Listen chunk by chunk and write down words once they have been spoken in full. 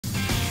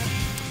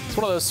It's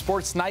one of those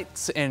sports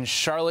nights in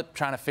Charlotte,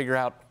 trying to figure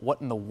out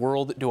what in the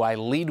world do I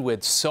lead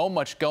with. So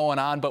much going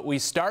on, but we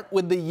start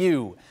with the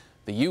U.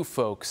 The U,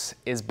 folks,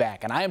 is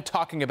back, and I am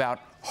talking about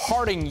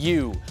Harding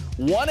U.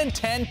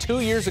 1-10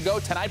 2 years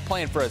ago. Tonight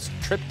playing for a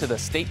trip to the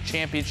state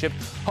championship,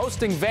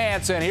 hosting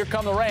Vance, and here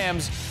come the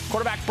Rams.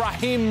 Quarterback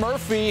Brahim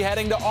Murphy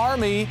heading to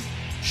Army,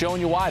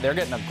 showing you why. They're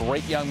getting a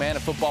great young man, a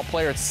football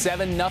player. It's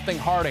 7-0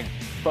 Harding.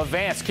 But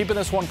Vance keeping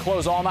this one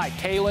close all night.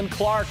 Kalen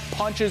Clark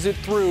punches it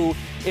through.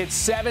 It's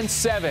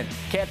 7-7.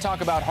 Can't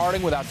talk about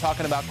Harding without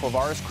talking about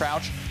Quavaris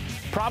Crouch.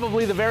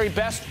 Probably the very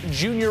best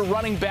junior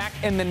running back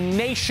in the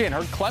nation.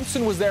 Heard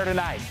Clemson was there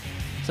tonight,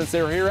 since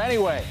they were here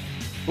anyway.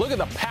 Look at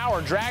the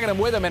power dragging him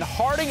with him. And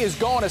Harding is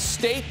going to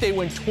state. They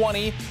win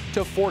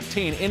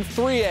 20-14 in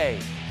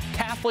 3A.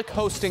 Catholic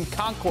hosting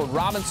Concord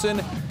Robinson.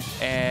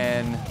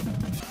 And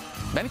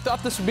many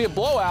thought this would be a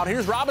blowout.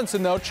 Here's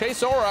Robinson, though.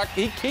 Chase Orrock,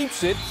 he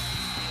keeps it.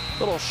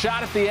 Little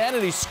shot at the end,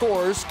 and he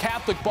scores.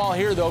 Catholic ball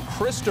here, though.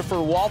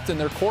 Christopher Walton,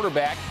 their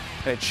quarterback.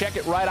 Going to check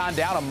it right on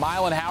down to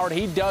Mylan Howard.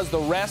 He does the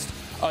rest.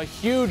 A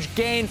huge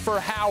gain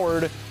for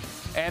Howard.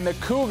 And the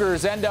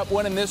Cougars end up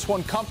winning this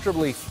one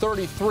comfortably,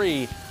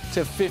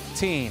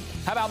 33-15.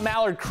 How about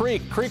Mallard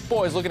Creek? Creek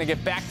boys looking to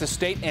get back to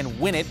state and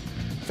win it.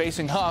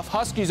 Facing Huff.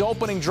 Huskies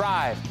opening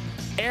drive.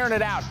 Airing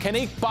it out.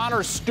 Kanique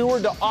Bonner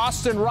Stewart to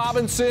Austin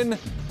Robinson.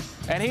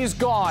 And he's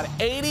gone.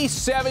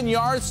 87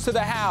 yards to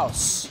the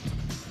house.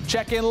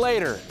 Check in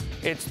later.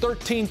 It's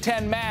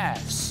 13-10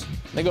 Mavs.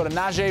 They go to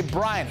Najee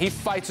Bryant. He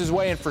fights his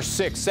way in for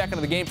 6. Second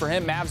of the game for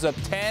him. Mavs up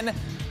 10.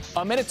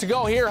 A minute to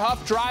go here.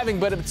 Huff driving,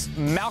 but it's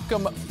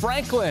Malcolm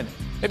Franklin.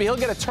 Maybe he'll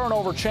get a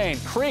turnover chain.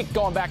 Creek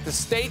going back to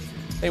state.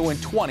 They win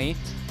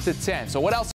 20-10. So what else?